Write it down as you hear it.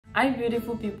Hi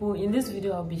beautiful people, in this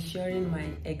video I'll be sharing my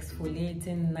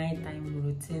exfoliating nighttime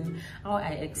routine, how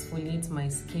I exfoliate my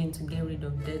skin to get rid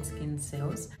of dead skin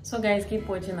cells. So guys, keep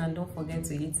watching and don't forget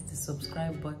to hit the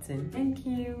subscribe button. Thank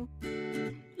you.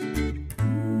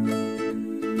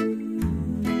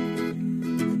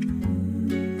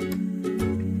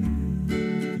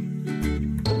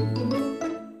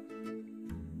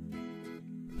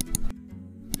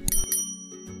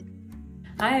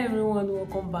 Hi everyone,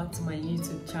 welcome back to my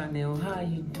YouTube channel. How are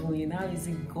you doing? How is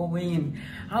it going?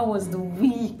 How was the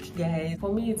week, guys?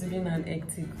 For me, it's been an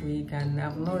hectic week and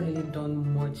I've not really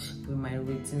done much with my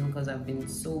routine because I've been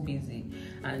so busy.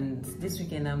 And this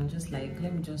weekend I'm just like,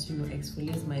 let me just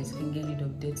exfoliate my skin, get rid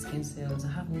of dead skin cells,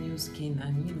 have new skin,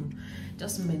 and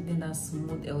just maintain that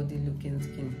smooth, healthy looking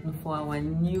skin. And for our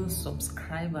new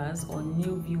subscribers or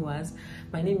new viewers,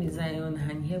 my name is Zion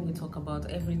and here we talk about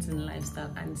everything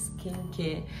lifestyle and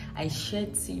skincare. I share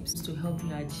tips to help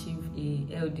you achieve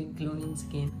a healthy, glowing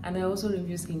skin, and I also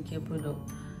review skincare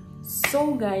products.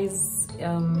 So guys,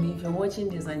 if you're watching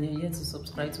this and you're yet to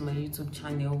subscribe to my YouTube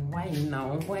channel, why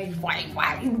now? Why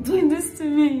are you doing this to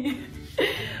me?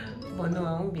 But no,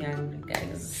 I won't be angry,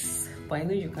 guys, but I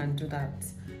know you can do that.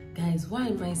 Guys, why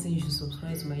am I saying you should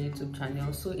subscribe to my YouTube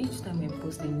channel? So each time I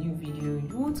post a new video,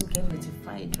 you want to get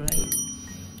notified, right?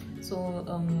 So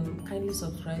kindly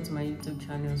subscribe to my YouTube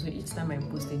channel so each time I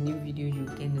post a new video you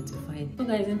get notified. So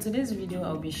guys, in today's video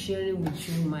I'll be sharing with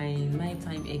you my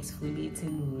nighttime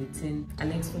exfoliating routine.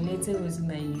 An exfoliating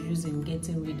routine I use in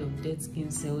getting rid of dead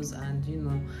skin cells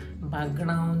and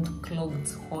background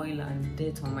clogged oil and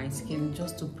dirt on my skin,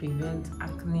 just to prevent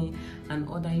acne and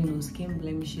other skin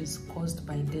blemishes caused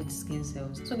by dead skin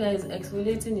cells. So guys,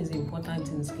 exfoliating is important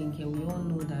in skincare. We all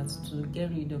know that to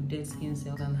get rid of dead skin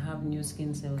cells and have new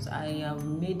skin cells. I have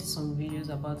made some videos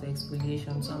about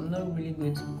exfoliation, so I'm not really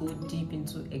going to go deep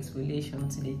into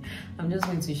exfoliation today. I'm just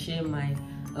going to share my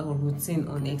routine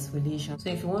on exfoliation. So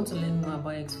if you want to learn more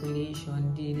about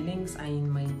exfoliation, the links are in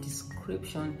my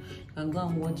description. You can go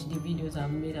and watch the videos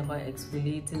I've made about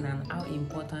exfoliating and how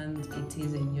important it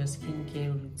is in your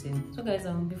skincare routine. So guys,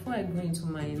 before I go into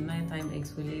my nighttime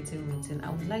exfoliating routine,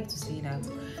 I would like to say that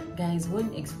guys, when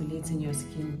exfoliating your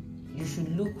skin, you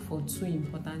should look for two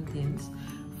important things.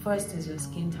 First is your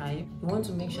skin type. You want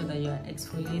to make sure that you are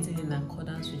exfoliating in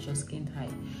accordance with your skin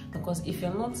type, because if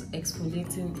you're not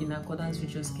exfoliating in accordance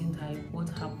with your skin type, what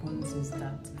happens is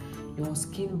that your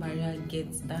skin barrier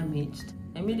gets damaged.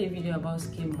 I made a video about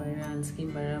skin barrier and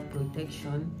skin barrier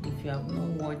protection. If you have not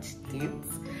watched it,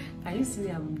 can you see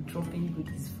I'm dropping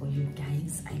goodies for you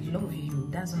guys? I love you,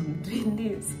 that's why I'm doing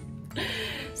this.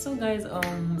 So guys,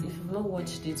 if you've not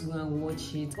watched it, go and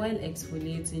watch it. While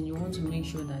exfoliating, you want to make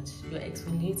sure that you're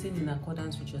exfoliating in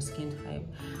accordance with your skin type,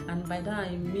 and by that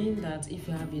I mean that if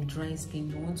you have a dry skin,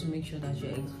 you want to make sure that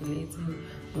you're exfoliating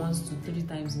 1 to 3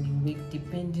 times in a week,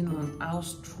 depending on how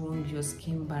strong your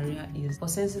skin barrier is. For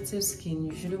sensitive skin,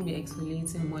 you shouldn't be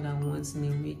exfoliating more than once in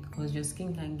a week because your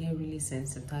skin can get really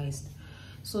sensitized.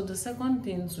 So the second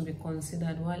thing to be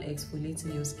considered while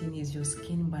exfoliating your skin is your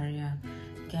skin barrier.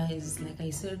 Guys, like I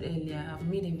said earlier, I've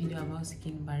made a video about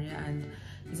skin barrier and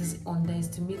it is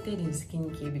underestimated in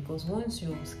skincare, because once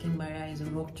your skin barrier is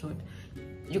ruptured,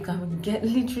 you can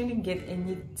literally get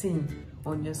anything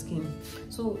on your skin.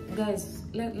 So guys,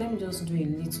 let me just do a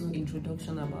little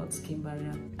introduction about skin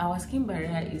barrier. Our skin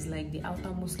barrier is like the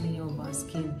outermost layer of our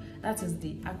skin. That is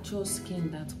the actual skin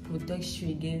that protects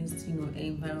you against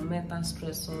environmental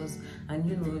stressors, and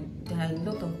there are a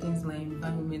lot of things in our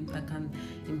environment that can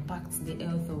impact the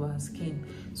health of our skin.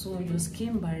 So your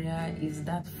skin barrier is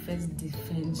that first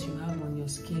defense you have on your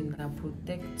skin that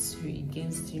protects you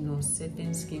against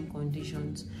certain skin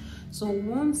conditions. So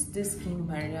once this skin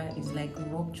barrier is like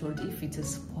ruptured, if it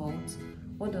is spoiled,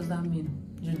 what does that mean?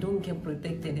 You don't get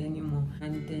protected anymore,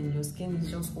 and then your skin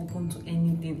is just open to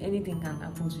anything can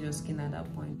happen to your skin at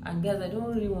that point. And guys, I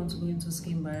don't really want to go into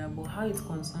skin barrier, but how it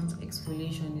concerns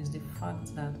exfoliation is the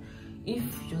fact that if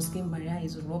your skin barrier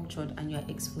is ruptured and you're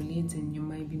exfoliating, you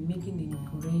might be making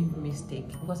a grave mistake,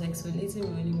 because exfoliating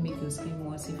will only make your skin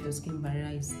worse if your skin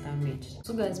barrier is damaged.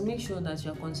 So guys, make sure that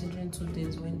you're considering 2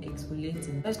 things when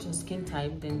exfoliating. First, your skin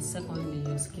type, then secondly,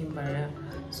 your skin barrier.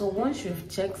 So once you've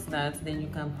checked that, then you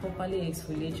can properly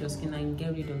exfoliate your skin and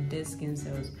get rid of dead skin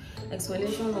cells.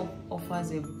 Exfoliation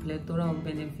offers a plethora of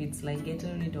benefits, like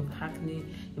getting rid of acne,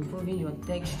 improving your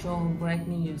texture,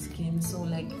 brightening your skin. So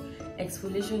like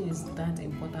exfoliation is that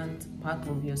important part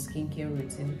of your skincare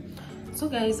routine. So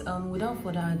guys, without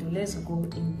further ado, let's go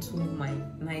into my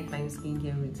nighttime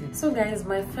skincare routine. So guys,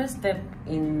 my first step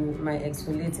in my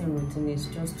exfoliating routine is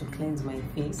just to cleanse my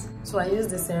face. So I use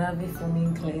the CeraVe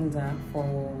foaming cleanser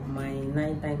for my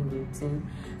nighttime routine,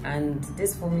 and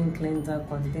this foaming cleanser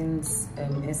contains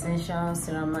essential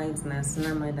ceramides,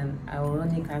 niacinamide, and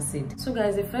hyaluronic acid. So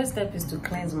guys, the first step is to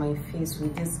cleanse my face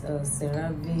with this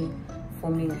CeraVe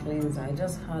foaming cleanser. I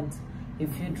just add a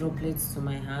few droplets to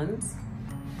my hands.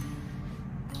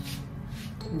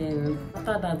 Then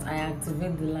after that, I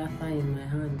activate the latter in my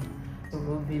hand to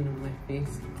rub it on my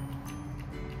face.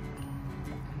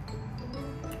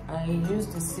 I use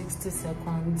the 60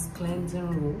 seconds cleansing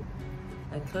rule.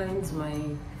 I cleanse my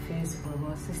face for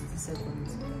about 60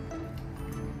 seconds.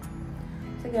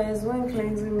 So guys, when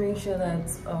cleansing, make sure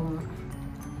that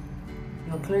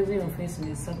you're cleansing your face in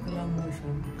a circular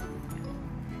motion.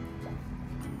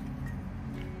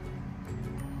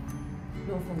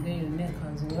 Don't forget your neck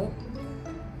as well.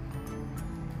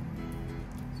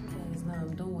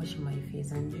 I'm done washing my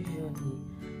face, and usually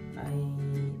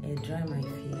I air dry my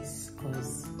face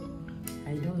because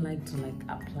I don't like to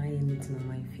apply anything on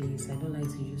my face. I don't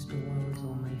like to use towels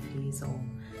on my face or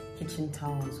kitchen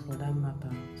towels for that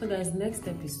matter. So guys, next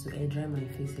step is to air dry my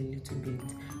face a little bit,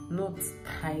 not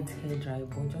tight hair dry,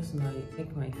 but just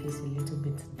make my face a little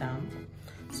bit damp.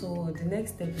 So the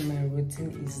next step in my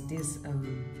routine is this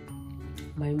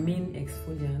my main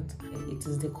exfoliant. It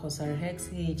is the CosRX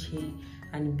AHA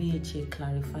and BHA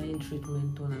clarifying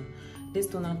treatment toner. This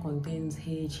toner contains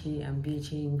AHA and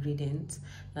BHA ingredients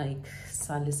like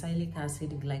salicylic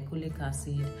acid, glycolic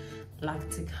acid,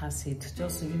 lactic acid,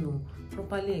 just to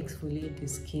properly exfoliate the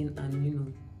skin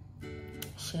and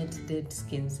shed dead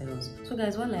skin cells. So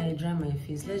guys, while I dry my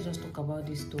face, let's just talk about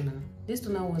this toner. This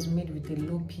toner was made with a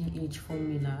low pH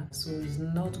formula, so it's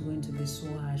not going to be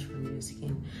so harsh on your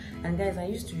skin. And guys, I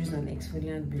used to use an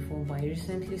exfoliant before, but I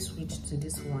recently switched to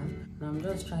this one. And I'm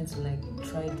just trying to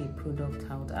try the product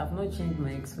out. I've not changed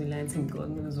my exfoliant in God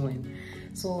knows when.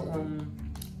 So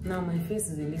now my face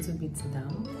is a little bit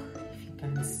damp.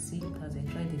 Can see because I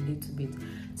tried a little bit.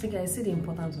 So guys, see the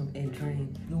importance of air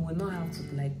drying. You will not have to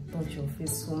touch your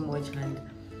face so much and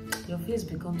your face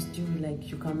becomes dewy.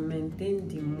 You can maintain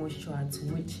the moisture at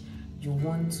which you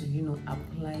want to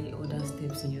apply other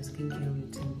steps in your skincare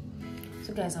routine.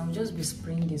 So guys, I'll just be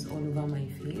spraying this all over my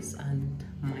face and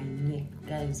my neck.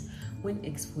 Guys, when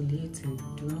exfoliating,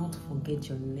 do not forget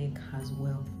your neck as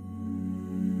well.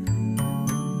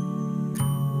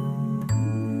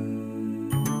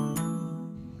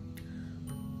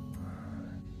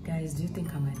 Guys, do you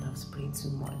think I might have sprayed too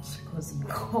much? Because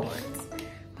God,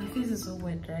 my face is so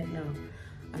wet right now.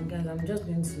 And guys, I'm just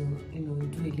going to do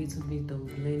a little bit of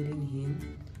blending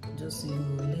in, just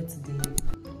let the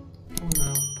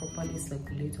toner properly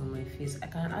circulate on my face. I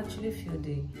can actually feel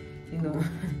the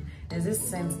there's this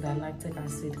scent that lactic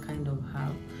acid kind of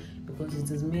have, because it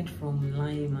is made from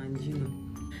lime and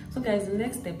So guys, the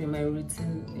next step in my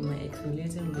routine, in my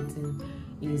exfoliating routine,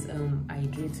 is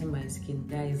hydrating my skin.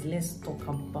 Guys, let's talk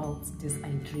about this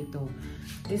hydrator.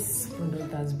 This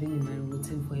product has been in my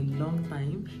routine for a long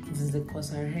time. It is the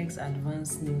CosRX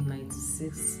Advanced New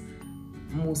 96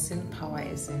 Mucin Power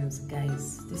Essence.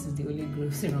 Guys, this is the only glow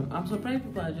serum. I'm surprised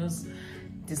people are just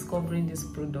discovering this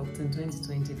product in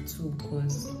 2022,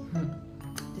 because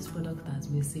this product has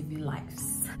been saving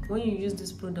lives. When you use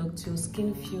this product, your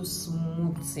skin feels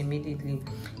smooth immediately.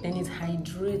 Then it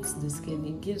hydrates the skin.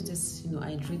 It gives this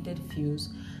hydrated feels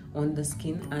on the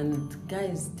skin. And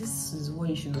guys, this is what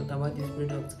you should know about this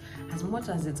product. As much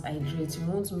as it hydrates, you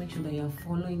want to make sure that you're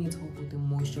following it up with a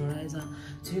moisturizer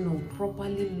to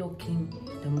properly lock in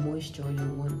the moisture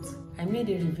you want. I made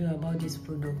a review about this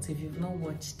product. If you've not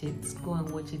watched it, go and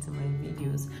watch it in my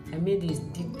videos. I made a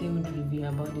detailed review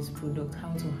about this product,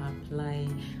 how to apply,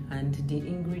 and the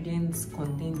ingredients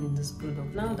contained in this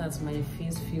product. Now that my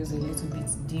face feels a little bit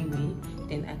dewy,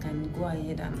 then I can go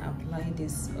ahead and apply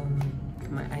this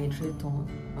my hydrator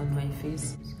on my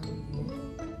face. So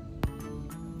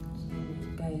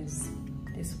guys,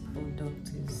 this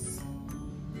product is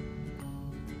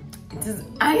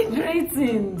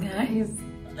hydrating, guys.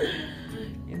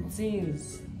 It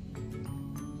is.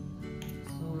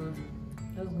 So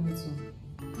just going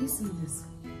to listen this.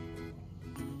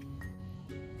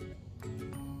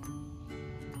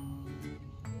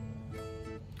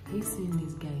 Are you seeing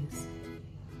this, guys?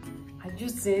 Are you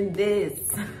seeing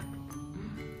this?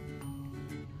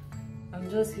 I'm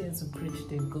just here to preach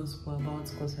the gospel about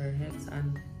CosRX.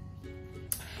 And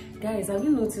guys, have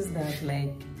you noticed that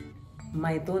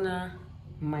my toner,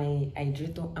 my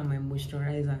hydrator, and my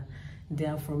moisturizer, they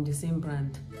are from the same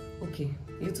brand? Okay,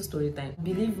 little story time.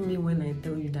 Believe me when I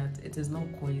tell you that it is not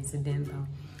coincidental.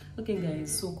 Okay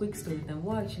guys, so quick story time.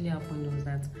 What actually happened was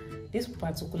that this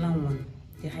particular one,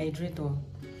 the hydrator,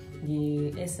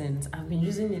 the essence, I've been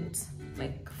using it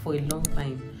like for a long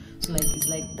time. So like it's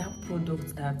like that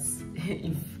product that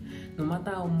if no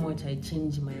matter how much I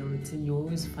change my routine, you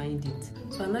always find it.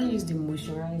 So I now use the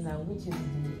moisturizer, which is the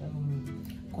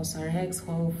Cosrx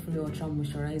Oil Free Ultra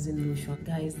Moisturizing Lotion.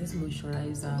 Guys, this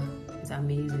moisturizer is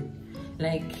amazing.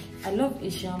 Like, I love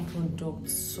Asian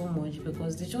products so much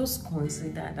because they just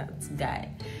consider that,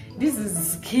 guy, this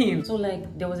is skin. So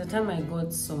like there was a time I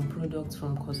got some products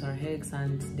from Cosrx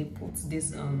and they put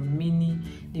this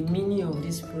mini of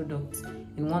this product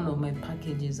in one of my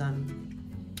packages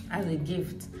and as a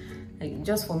gift, like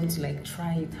just for me to like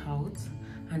try it out.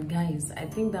 And guys, I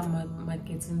think that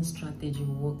marketing strategy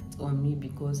worked on me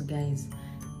because guys,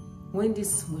 when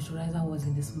this moisturizer was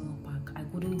in the small pack, I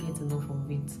couldn't get enough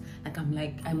of it. Like I'm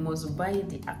like, I must buy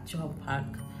the actual pack.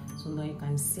 So now you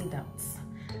can see that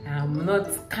I'm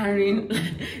not carrying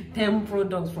 10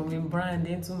 products from a brand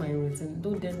into my routine.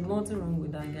 Though there's nothing wrong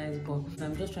with that, guys, but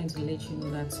I'm just trying to let you know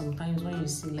that sometimes when you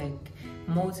see like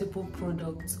multiple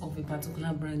products of a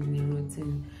particular brand in a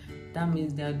routine, that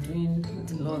means they are doing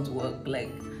the Lord's work.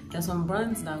 Like there's some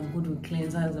brands that are good with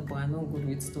cleansers but are not good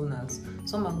with toners.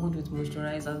 Some are good with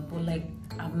moisturizers, but like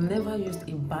I've never used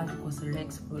a bad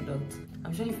Cosrx product.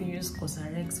 I'm sure if you use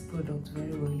Cosrx products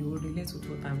very well, you will relate with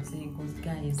what I'm saying because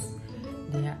guys,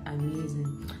 they are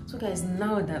amazing. So guys,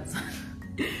 now that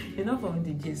enough of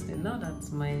the gist, now that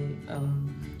my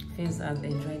face has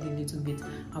dried a little bit,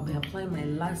 I'll be applying my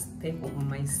last step of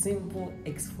my simple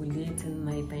exfoliating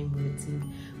nighttime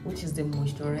routine, which is the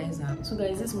moisturizer. So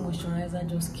guys, this moisturizer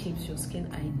just keeps your skin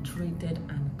hydrated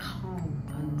and calm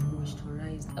and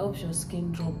moisturized, helps your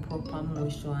skin drop proper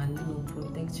moisture and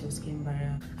protects your skin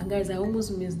barrier. And guys, I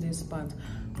almost missed this part.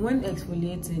 When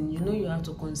exfoliating, you have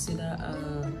to consider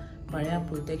barrier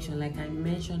protection, like I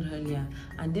mentioned earlier,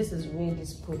 and this is where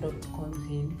this product comes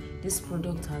in. This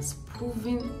product has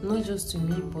proven, not just to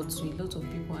me but to a lot of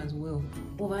people as well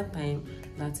over time,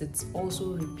 that it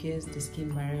also repairs the skin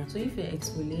barrier. So if you're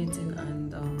exfoliating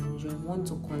and you want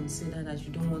to consider that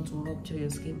you don't want to rupture your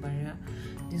skin barrier,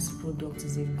 this product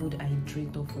is a good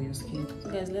hydrator for your skin. So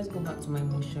guys, let's go back to my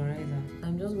moisturizer.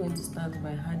 I'm just going to start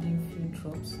by adding a few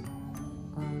drops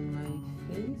on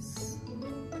my face.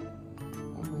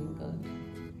 Oh my god,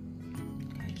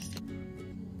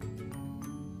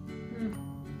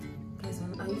 guys,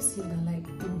 are you seeing that? Like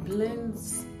it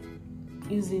blends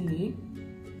easily,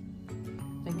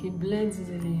 like it blends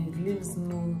easily, it leaves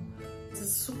no,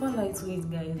 it's super lightweight,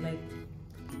 guys. Like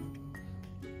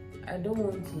I don't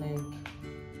want to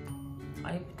like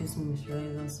hype this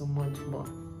moisturizer so much, but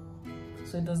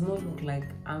so it does not look like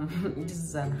this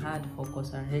is an ad for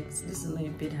Cosrx. This is not a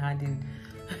paid ad in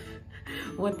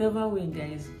whatever way,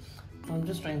 guys. I'm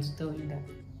just trying to tell you that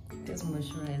this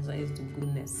moisturizer is the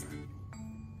goodness.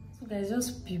 So guys,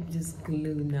 just peep this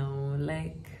glow now,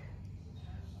 like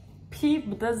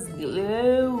peep this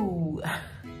glow.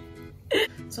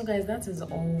 So guys, that is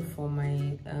all for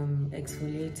my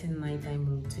exfoliating nighttime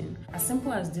routine. As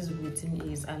simple as this routine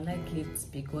is, I like it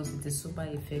because it is super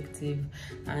effective.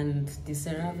 And the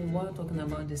CeraVe, while talking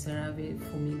about the CeraVe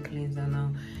foaming cleanser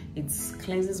now, it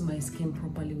cleanses my skin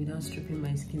properly without stripping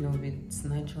my skin of its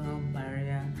natural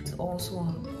barrier. It also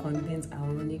contains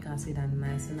hyaluronic acid and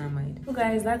niacinamide. So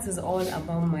guys, that is all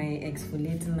about my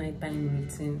exfoliating nighttime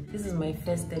routine. This is my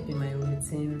first step in my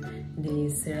routine, the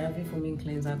CeraVe foaming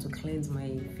cleanser to cleanse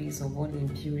my face of all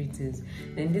impurities.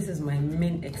 Then this is my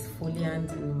main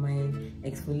exfoliant in my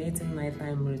exfoliating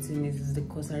nighttime routine. This is the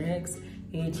Cosrx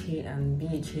AHA and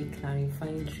BHA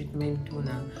clarifying treatment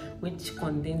toner, which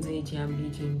contains AHA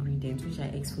and BHA ingredients, which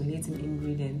are exfoliating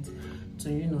ingredients to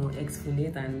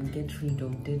exfoliate and get rid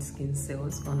of dead skin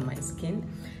cells on my skin.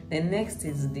 Then next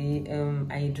is the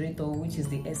hydrator, which is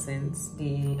the essence,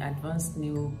 the advanced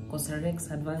new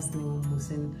Cosrx advanced new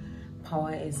mucin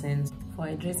power essence for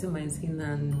hydrating my skin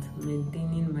and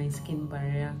maintaining my skin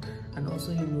barrier, and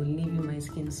also leaving my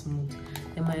skin smooth.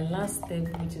 And my last step,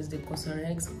 which is the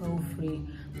Cosrx Oil Free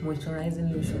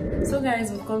Moisturizing Lotion. So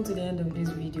guys, we've come to the end of this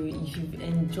video. If you've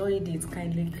enjoyed it,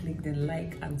 kindly click the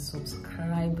like and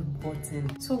subscribe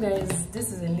button. So guys,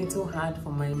 this is a little hard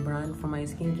for my brand, for my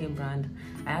skincare brand.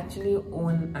 I actually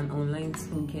own an online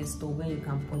skincare store where you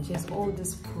can purchase all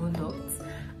these products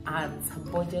at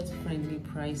budget friendly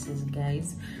prices,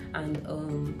 guys. And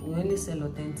we only sell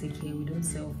authentic here, we don't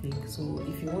sell fake. So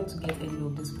if you want to get any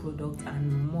of these products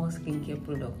and more skincare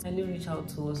products, kindly reach out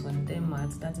to us on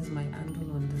Denmark. That is my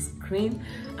handle on the screen,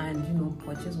 and you know,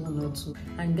 purchase one or two.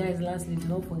 And guys, lastly, do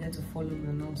not forget to follow me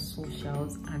on all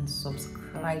socials and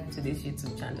subscribe to this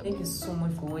YouTube channel. Thank you so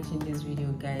much for watching this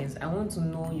video, guys. I want to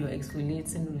know your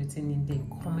exfoliating routine in the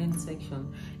comment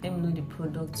section. Let me know the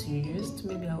products you used.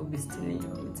 Maybe I will be stealing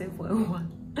your routine for a while.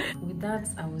 With that,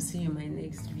 I will see you in my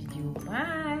next video.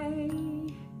 Bye.